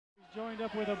joined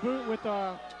up with Aboot with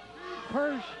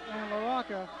Kirsch and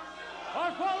LaRocca.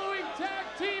 Our following tag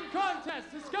team contest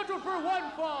is scheduled for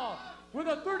one fall with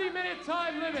a 30-minute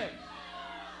time limit.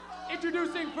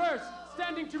 Introducing first,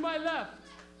 standing to my left.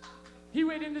 He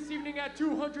weighed in this evening at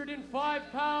 205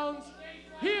 pounds.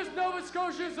 He is Nova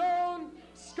Scotia's own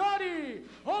Scotty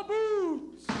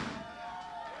Aboot.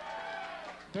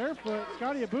 Barefoot,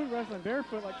 Scotty Aboot wrestling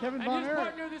barefoot like Kevin Von And his Erich.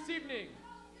 partner this evening,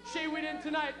 she weighed in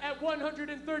tonight at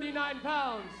 139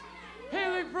 pounds.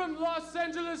 Hailing from Los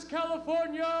Angeles,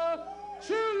 California,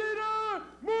 cheerleader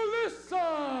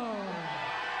Melissa.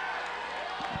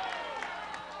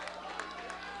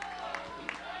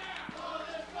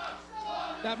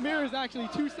 That mirror is actually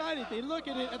two-sided. They look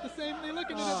at it at the same. They look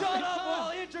at it. Shut up!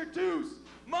 I'll introduce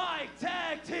my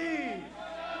tag team.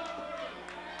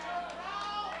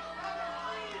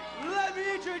 Let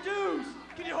me introduce.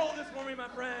 Can you hold this for me, my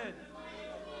friend?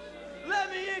 Let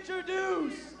me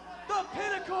introduce the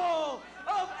pinnacle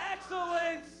of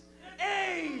excellence,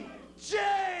 AJ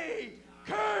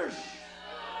Kirsch.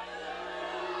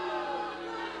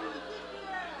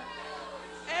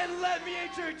 And let me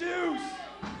introduce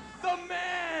the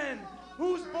man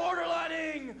who's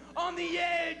borderlining on the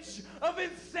edge of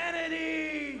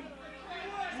insanity,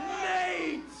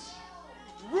 Nate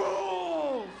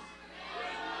Rulez.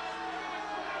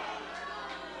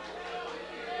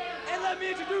 And let me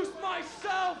introduce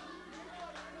myself,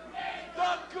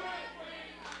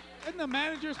 Isn't the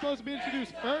manager supposed to be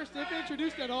introduced first, if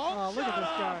introduced at all? Oh, look at this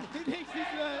guy. He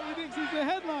thinks he's the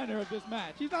headliner of this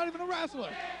match. He's not even a wrestler.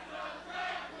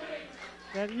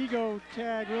 That ego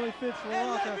tag really fits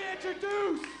And let LaRocca. me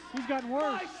introduce He's gotten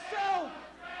worse. myself,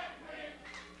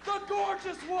 the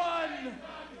gorgeous one,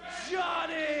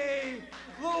 Johnny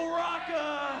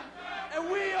LaRocca,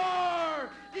 and we are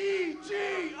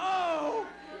EGO,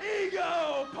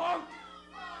 Ego Punk.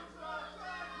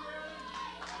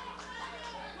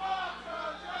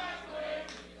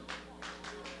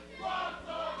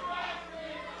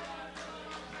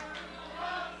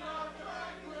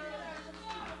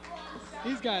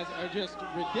 These guys are just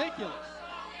ridiculous.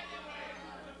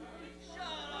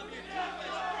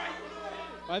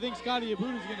 I think Scotty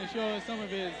Aboot is going to show us some of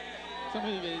his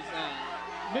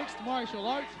mixed martial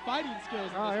arts fighting skills.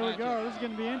 In this Here we matchup. go. This is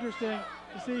going to be interesting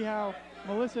to see how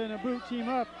Melissa and Aboot team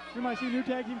up. We might see new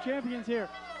tag team champions here.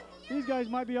 These guys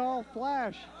might be all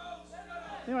flash.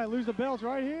 They might lose the belts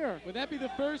right here. Would that be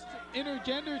the first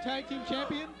intergender tag team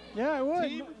champion? Yeah, it would.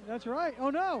 Team? That's right.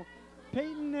 Oh no,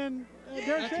 Peyton and Derek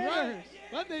That's Sanders. right.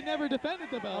 But they never defended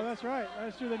the belt. Oh, that's right.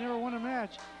 That's true. They never won a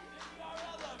match.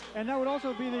 And that would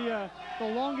also be the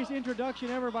longest introduction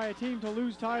ever by a team to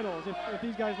lose titles if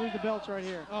these guys lose the belts right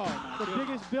here. Oh, my The goodness.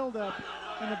 biggest build-up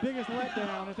and the biggest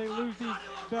letdown if they lose these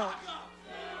belts.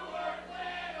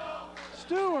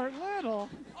 Stuart Little.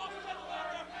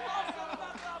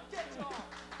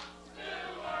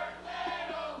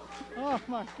 Oh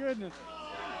my goodness.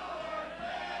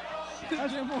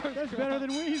 That's better than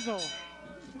Weasel.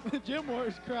 The Jim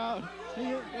Wars crowd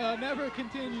never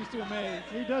continues to amaze.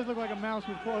 He does look like a mouse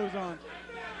with clothes on.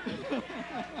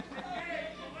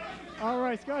 All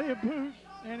right, Scotty Aboot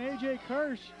and AJ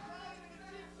Kirsch.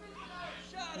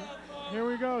 Here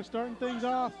we go, starting things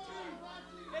off.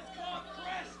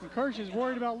 And Kirsch is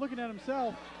worried about looking at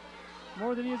himself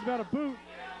more than he is about Aboot.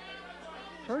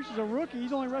 Kirsch is a rookie.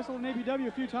 He's only wrestled in ABW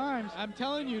a few times. I'm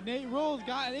telling you, Nate Rulez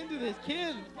got into this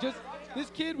kid. This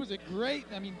kid was a great,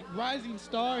 rising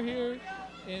star here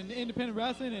in independent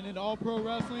wrestling and in all-pro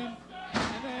wrestling.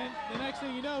 And then the next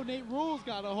thing you know, Nate Rulez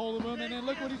got a hold of him, and then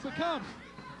look what he's become.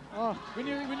 Oh. When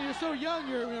you're so young,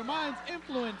 your mind's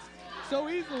influenced so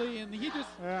easily, and he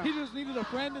just needed a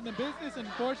friend in the business, and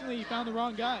unfortunately, he found the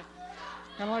wrong guy.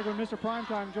 Kind of like when Mr.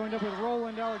 Primetime joined up with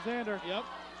Roland Alexander. Yep.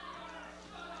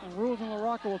 And Rulez and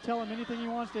LaRocca will tell him anything he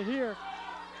wants to hear.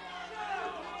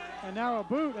 And now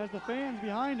Aboot has the fans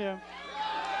behind him.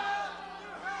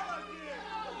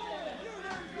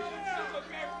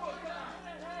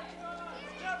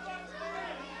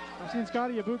 I've seen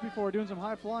Scotty Aboot before doing some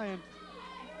high flying.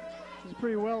 He's a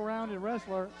pretty well-rounded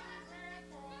wrestler.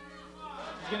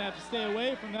 He's going to have to stay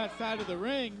away from that side of the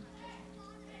ring.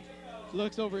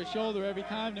 Looks over his shoulder every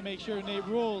time to make sure Nate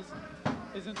Rulez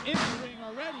isn't in the ring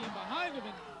already and behind him.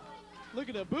 And look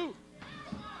at Aboot.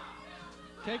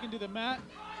 Taken to the mat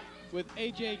with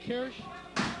AJ Kirsch.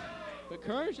 But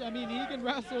Kirsch, he can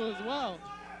wrestle as well.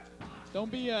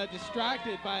 Don't be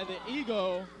distracted by the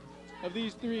ego of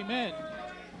these three men.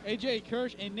 AJ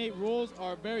Kirsch and Nate Rulez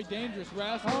are very dangerous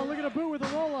wrestlers. Oh, look at Aboot with a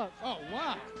roll-up. Oh,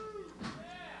 wow.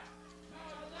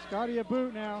 Scotty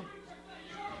Aboot now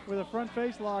with a front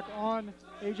face lock on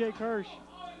AJ Kirsch.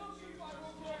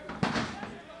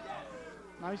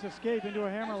 Nice escape into a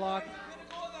hammerlock.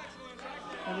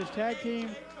 And this tag team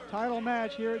title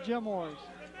match here at Gym Wars.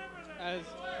 As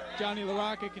Johnny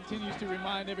LaRocca continues to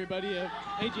remind everybody of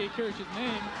AJ Kirsch's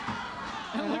name.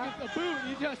 And look at the boot,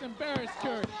 he just embarrassed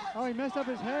Kirsch. Oh, he messed up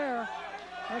his hair.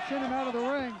 That sent him out of the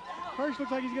ring. Kirsch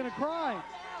looks like he's gonna cry.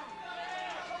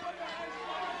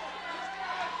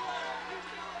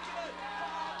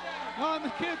 Oh, and the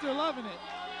kids are loving it.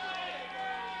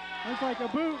 Looks like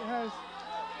Aboot has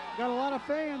got a lot of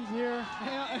fans here.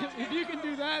 Yeah, if you can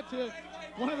do that to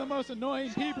one of the most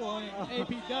annoying people in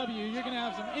APW, you're gonna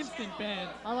have some instant fans.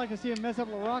 I'd like to see him mess up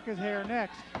LaRocca's hair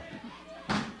next.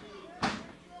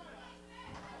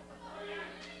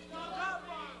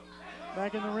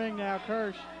 Back in the ring now,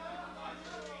 Kirsch.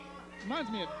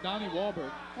 Reminds me of Donnie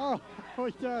Wahlberg. Oh,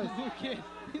 he does. He's a new kid.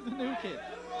 He's a new kid.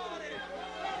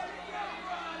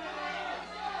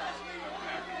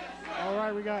 All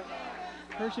right, we got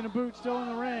Kirsch and Aboot still in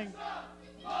the ring.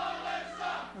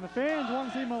 And the fans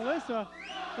want to see Melissa.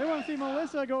 They want to see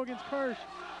Melissa go against Kirsch.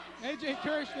 AJ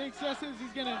Kirsch thinks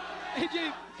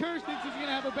AJ Kirsch thinks he's gonna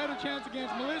have a better chance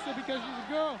against Melissa because she's a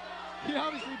girl. He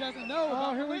obviously doesn't know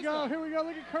about here Melissa. we go, here we go.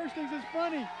 Look at Kirsch thinks it's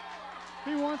funny.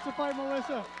 He wants to fight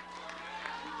Melissa.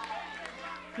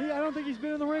 I don't think he's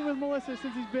been in the ring with Melissa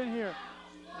since he's been here.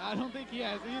 I don't think he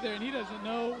has either, and he doesn't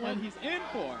know what he's in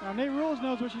for. Now, Nate Rulez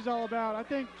knows what she's all about. I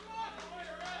think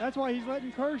that's why he's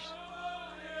letting Kirsch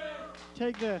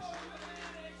take this.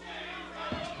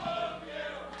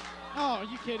 Oh, are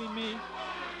you kidding me?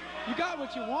 You got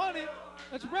what you wanted.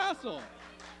 Let's wrestle.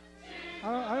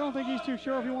 I don't think he's too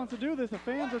sure if he wants to do this. The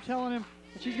fans are telling him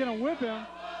that she's going to whip him.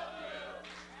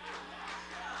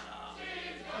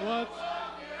 Well,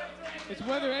 it's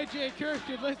whether AJ Kirsch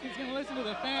is going to listen to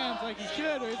the fans like he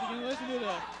should, or is he going to listen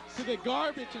to the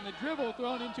garbage and the dribble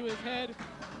thrown into his head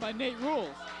by Nate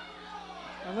Rulez.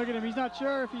 And look at him. He's not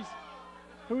sure if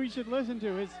who he should listen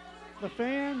to. The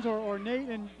fans or Nate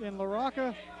and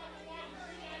LaRocca.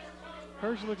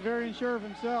 Kirsch looks very unsure of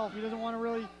himself. He doesn't want to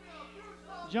really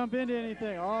jump into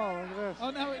anything. Oh, look at this.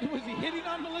 Oh, now was he hitting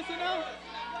on Melissa now?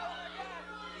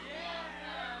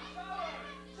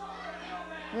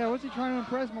 Yeah, what's he trying to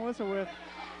impress Melissa with?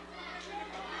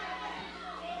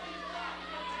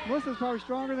 Melissa's probably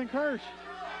stronger than Kirsch.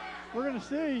 We're going to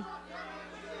see.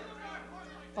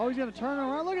 Oh, he's going to turn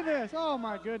around. Look at this. Oh,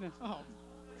 my goodness.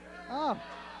 Oh.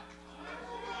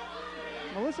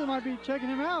 Melissa might be checking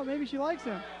him out. Maybe she likes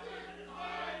him.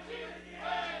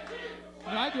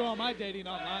 You know, I do all my dating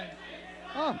online.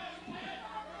 Oh.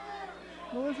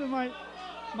 Melissa might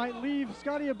leave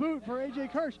Scotty Aboot for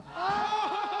AJ Kirsch.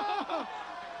 Oh!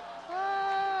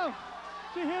 Oh!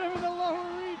 She hit him in the lower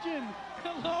region.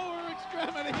 The lower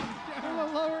extremity. In the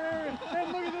lower area.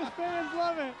 And look at this, fans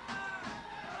love it.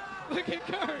 Look at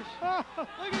Kirsch. Oh,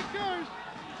 look at Kirsch.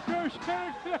 Kirsch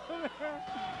can't get out of there.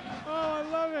 Oh, I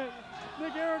love it.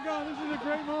 Nick Aragon, this is a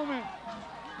great moment.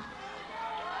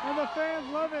 And the fans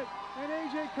love it. And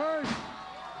AJ Kirsch.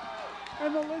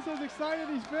 And Melissa's excited,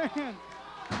 these fans.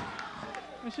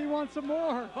 And she wants some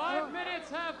more. 5 minutes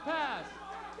have passed.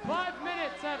 5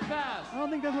 minutes have passed. I don't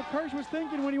think that's what Kirsch was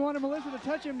thinking when he wanted Melissa to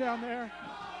touch him down there.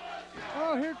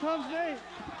 Oh, here comes Nate.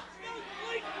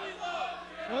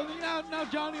 Well, now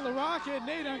Johnny LaRocca and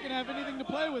Nate aren't going to have anything to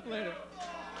play with later.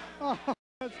 Oh,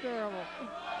 that's terrible.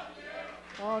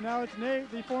 Oh, now it's Nate,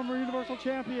 the former Universal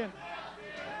Champion,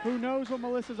 who knows what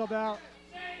Melissa's about.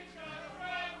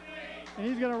 And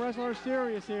he's going to wrestle her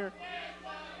serious here.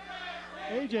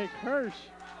 AJ Kirsch.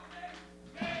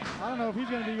 I don't know if he's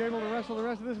going to be able to wrestle the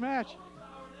rest of this match.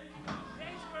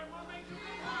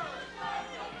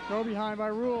 Go behind by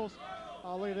Rulez.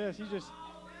 Oh, look at this. He's just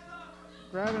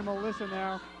grabbing Melissa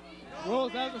now.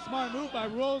 Rulez, that was a smart move by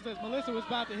Rulez as Melissa was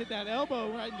about to hit that elbow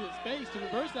right into his face to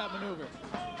reverse that maneuver.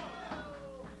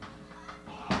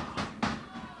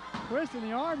 Twist in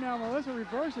the arm now. Melissa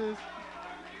reverses.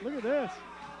 Look at this.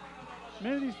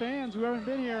 Many of these fans who haven't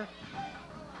been here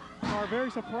are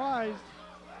very surprised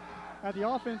at the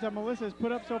offense that Melissa has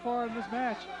put up so far in this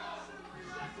match.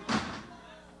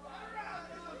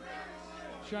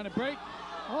 Trying to break.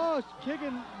 Oh, it's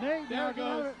kicking Nate. There it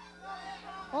goes.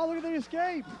 Oh, look at the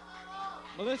escape.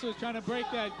 Melissa was trying to break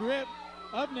that grip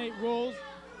of Nate Rulez.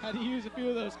 Had to use a few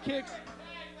of those kicks.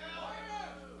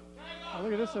 Oh,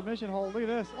 look at this submission hold. Look at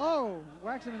this. Oh,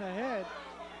 whacks him in the head.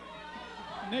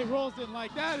 Nate Rulez didn't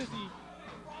like that as he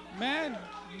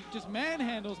just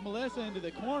manhandles Melissa into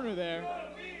the corner there.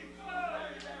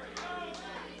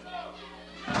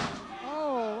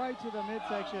 Oh, right to the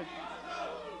midsection.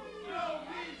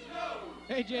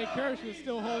 AJ Kirsch was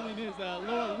still holding his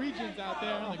lower regions out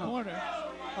there in the corner.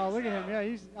 Oh, look at him.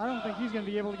 Yeah, I don't think he's going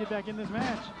to be able to get back in this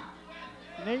match.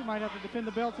 Nate might have to defend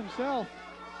the belts himself.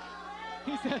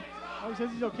 He said, Oh, he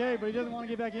says he's okay, but he doesn't want to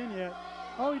get back in yet.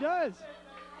 Oh, he does.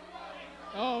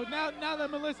 oh, now that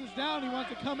Melissa's down, he wants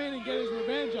to come in and get his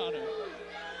revenge on her.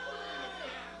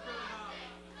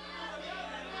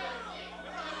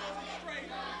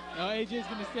 No, AJ's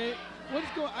going to stay.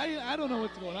 What's going? I don't know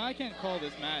what's going on. I can't call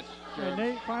this match. And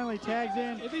Nate finally tags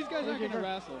in. If these guys aren't going to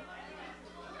wrestle.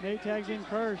 Nate tags in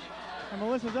Kirsch. And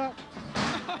Melissa's up.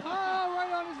 Oh,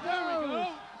 right on his There we nose.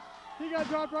 go. He got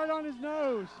dropped right on his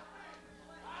nose.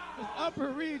 His upper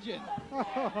region.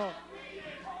 Oh.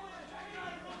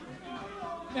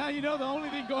 Now you know the only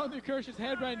thing going through Kirsch's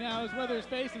head right now is whether his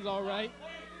face is all right.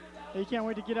 He can't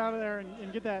wait to get out of there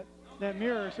and get that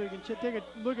mirror so he can take a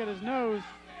look at his nose.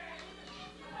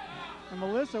 And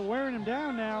Melissa wearing him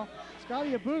down now.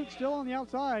 Scotty Aboot still on the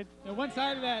outside. And one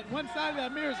side of that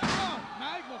mirror is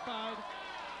magnified.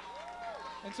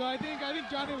 And so I think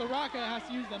Johnny LaRocca has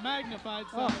to use the magnified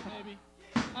side maybe.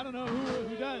 I don't know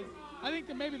who does. I think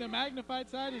that maybe the magnified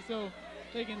side is so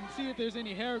they can see if there's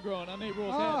any hair growing on Nate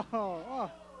Rulez's head.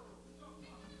 Oh.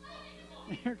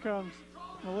 Here comes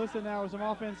Melissa now with some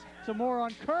offense. Some more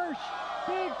on Kirsch.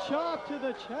 Big chop to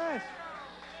the chest.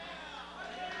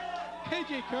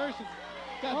 AJ Kirsch has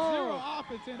got zero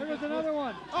offense in. There's another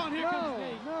one. Oh, and here comes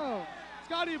Nate. No.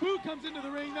 Scotty Aboot comes into the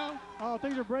ring now. Oh,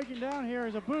 things are breaking down here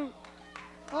as Aboot.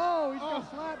 Oh, he's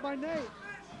got slapped by Nate.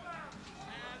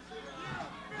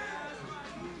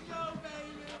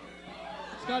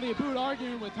 Scotty Aboot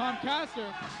arguing with Tom Castor.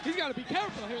 He's got to be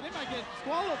careful here. They might get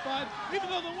disqualified, even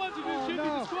though the ones who should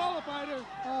be disqualified are.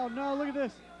 Oh, no, look at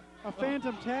this. A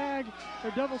phantom tag.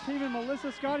 They're double teaming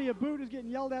Melissa. Scotty Aboot is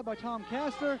getting yelled at by Tom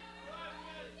Castor.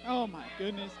 Oh, my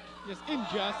goodness. Just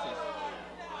injustice.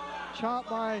 Chop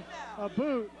by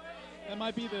Aboot. That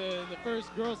might be the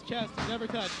first girl's chest he's ever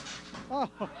touched. Oh,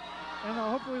 and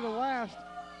hopefully the last.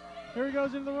 Here he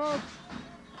goes into the ropes.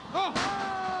 Oh!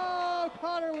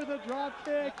 Caught her with a drop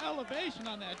kick. The elevation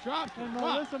on that drop kick. And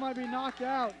Melissa might be knocked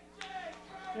out.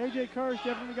 AJ Kirsch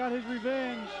definitely got his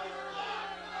revenge.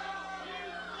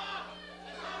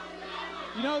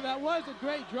 You know, that was a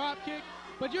great drop kick,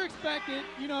 but you're expected,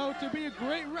 you know, to be a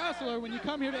great wrestler when you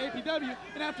come here to APW,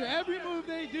 and after every move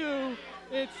they do,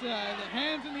 it's the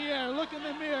hands in the air, look in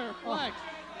the mirror, flex.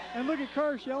 Oh. And look at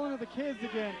Kirsch yelling at the kids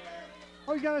again.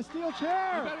 Oh, he's got a steel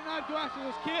chair. You better not go after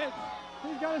those kids.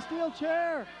 He's got a steel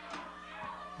chair.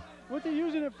 What's he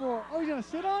using it for? Oh, he's gonna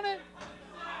sit on it?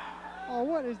 Oh,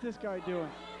 what is this guy doing?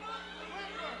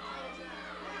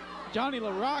 Johnny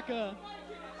LaRocca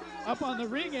up on the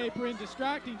ring apron,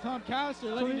 distracting Tom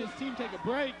Castor, letting his team take a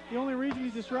break. The only reason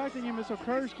he's distracting him is so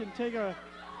Kirsch can take a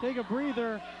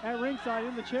breather at ringside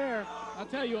in the chair. I'll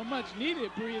tell you, a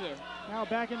much-needed breather. Now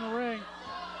back in the ring.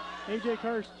 AJ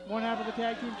Kirsch, one half of the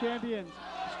tag team champions,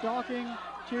 stalking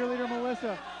cheerleader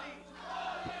Melissa.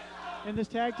 In this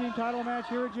tag team title match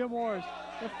here at Gym Wars.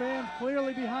 The fans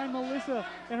clearly behind Melissa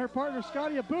and her partner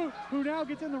Scotty Aboot, who now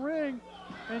gets in the ring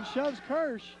and shoves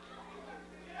Kirsch.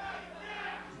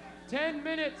 10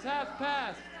 minutes have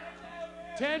passed.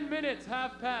 10 minutes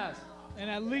have passed. And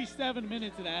at least 7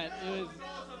 minutes of that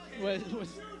was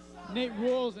Nate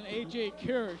Rulez and AJ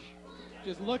Kirsch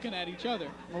just looking at each other.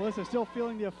 Melissa still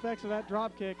feeling the effects of that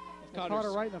drop kick. Caught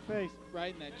her right in the face.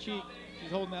 Right in that cheek. She's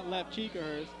holding that left cheek of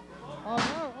hers. Oh,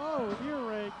 no. Oh, ear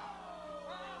rake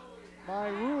by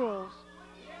Rulez.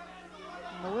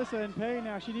 Melissa in pain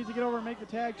now. She needs to get over and make the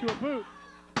tag to Aboot.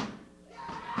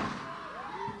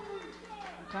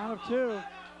 Count of 2.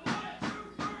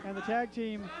 And the tag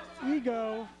team,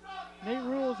 Ego, Nate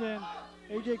Rulez and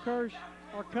AJ Kirsch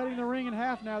are cutting the ring in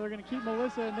half now. They're going to keep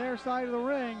Melissa in their side of the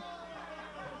ring.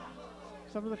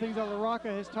 Some of the things that LaRocca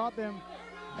has taught them,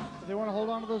 they want to hold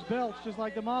on to those belts just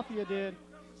like the Mafia did.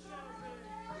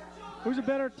 Who's a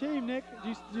better team, Nick? Do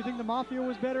you think the Mafia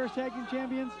was better as tag team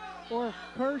champions or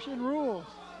Kirsch and Rulez?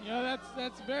 You know,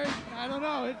 that's very, I don't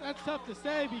know. That's tough to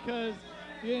say because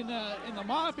in the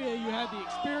Mafia you had the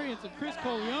experience of Chris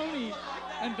Coleone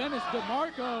and Venice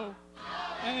DeMarco,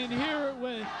 and here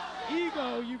with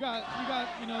Ego you got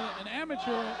you know, an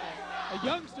amateur, a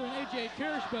youngster in AJ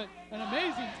Kirsch, but an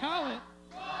amazing talent.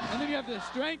 And then you have the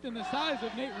strength and the size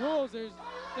of Nate Rulez. There's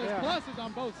pluses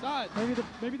on both sides.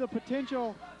 Maybe the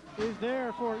potential is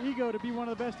there for Ego to be one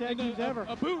of the best tag teams ever.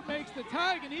 Aboot makes the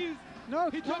tag and he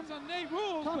jumps on Nate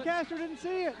Rulez. Tom Castor didn't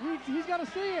see it. He's got to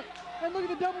see it. And look at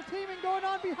the double teaming going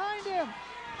on behind him.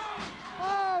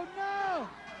 Oh no!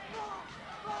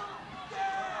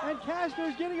 And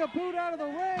Castor's getting Aboot out of the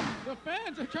ring. The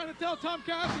fans are trying to tell Tom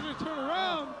Castor to turn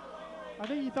around. I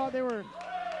think he thought they were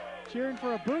cheering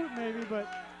for Aboot maybe,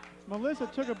 but Melissa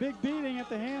took a big beating at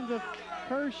the hands of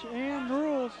Kirsch and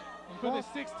Rulez. And for the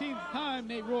 16th time,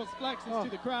 Nate Rulez flexes to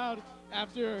the crowd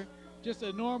after just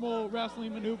a normal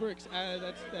wrestling maneuver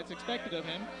that's expected of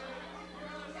him.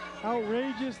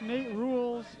 Outrageous Nate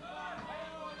Rulez.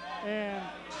 And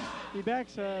he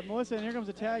backs Melissa, and here comes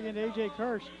a tag into AJ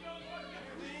Kirsch,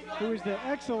 who is the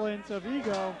excellence of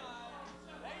ego.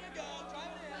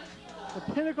 The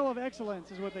pinnacle of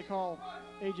excellence is what they call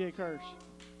AJ Kirsch.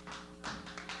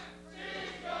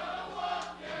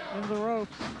 Into the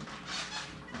ropes.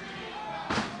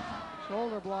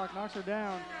 Shoulder block, knocks her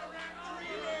down.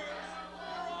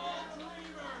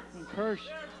 And Kirsch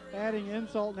adding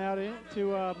insult now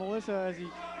to Melissa as he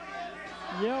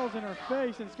yells in her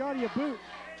face. And Scotty Aboot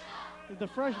is the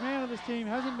fresh man of this team,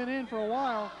 hasn't been in for a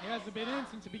while. He hasn't been in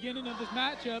since the beginning of this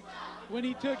matchup when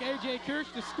he took AJ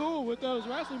Kirsch to school with those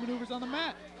wrestling maneuvers on the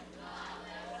mat.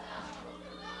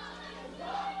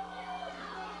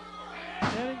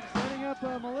 Setting up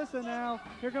Melissa now.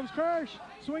 Here comes Kirsch,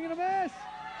 swing and a miss.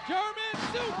 German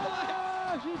suplex!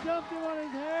 Oh, she dumped him on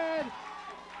his head.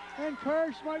 And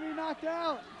Kirsch might be knocked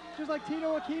out, just like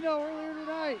Tito Aquino earlier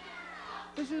tonight.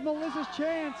 This is Melissa's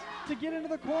chance to get into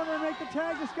the corner and make the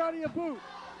tag to Scotty Aboot.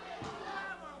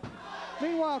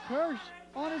 Meanwhile, Kirsch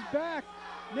on his back.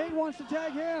 Nate wants to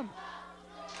tag him.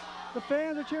 The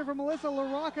fans are cheering for Melissa.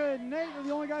 LaRocca and Nate are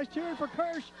the only guys cheering for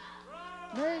Kirsch.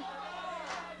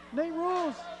 Nate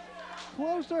Rulez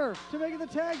closer to making the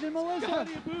tag than Melissa.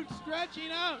 Scotty Aboot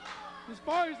stretching out as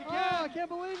far as he can. Oh, I can't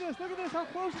believe this. Look at this, how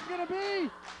close it's gonna be.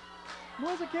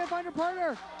 Melissa can't find her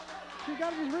partner. She's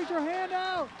gotta just reach her hand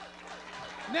out.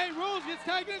 Nate Rulez gets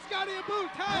tagged in. Scotty Aboot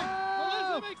tag.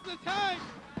 Oh. Melissa makes the tag.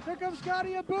 Here comes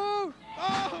Scotty Aboot.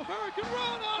 Oh, Hurricane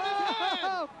Run on his head.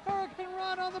 Oh, Hurricane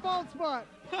Run on the bald spot.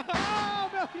 Oh,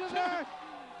 belly to back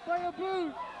by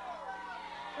Aboot.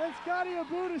 And Scotty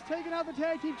Aboot is taking out the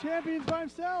tag team champions by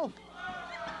himself.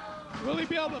 Will he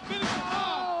be able to finish it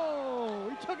off? Oh,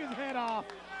 he took his head off.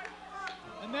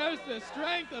 And there's the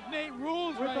strength of Nate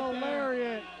Rulez With right a there.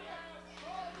 lariat.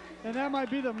 And that might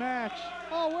be the match.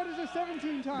 Oh, what is it,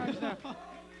 17 times now?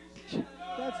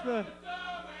 That's the...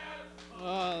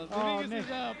 I think this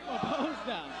is a pose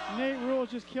down. Nate Rulez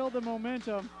just killed the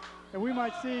momentum. And we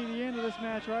might see the end of this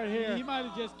match right here. He might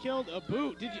have just killed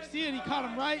Aboot. Did you see it? He caught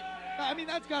him right. I mean,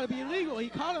 that's got to be illegal. He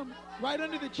caught him right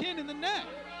under the chin in the neck.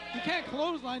 You can't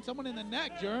clothesline someone in the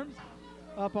neck, Germs.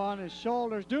 Up on his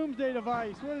shoulders. Doomsday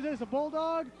device. What is this, a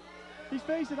bulldog? He's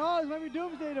facing, this might be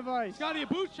Doomsday device. Scotty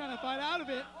Aboot's trying to fight out of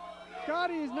it.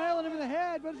 Scotty is nailing him in the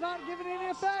head, but it's not giving any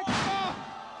effect. Oh!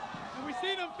 And we've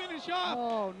seen him finish off.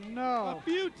 Oh, no. A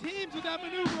few teams with that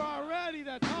maneuver already.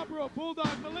 That top rope bulldog.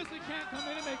 Melissa can't come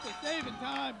in and make the save in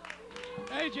time.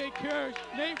 AJ Kirsch,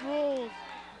 Nate Rulez,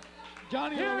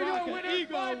 Johnny LaRocca,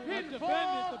 Ego have defended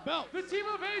the belt. The team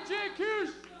of AJ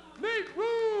Kirsch, Nate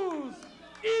Rulez,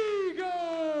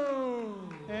 Ego!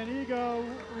 And Ego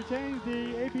retains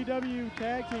the APW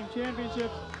Tag Team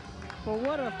Championships. But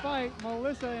what a fight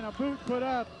Melissa and Aboot put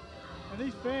up. And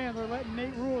these fans are letting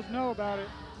Nate Rulez know about it.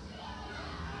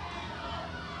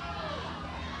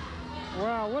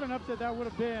 Wow, what an upset that would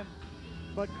have been.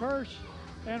 But Kirsch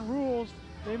and Rulez,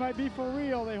 they might be for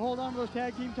real. They hold on to those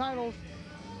tag team titles,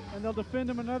 and they'll defend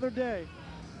them another day.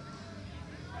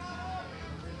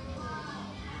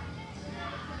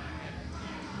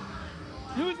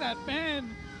 Who's that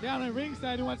fan down at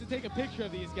ringside who wants to take a picture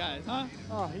of these guys, huh?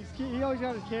 Oh, he always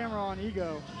got his camera on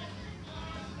Ego.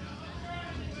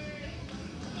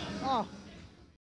 Oh,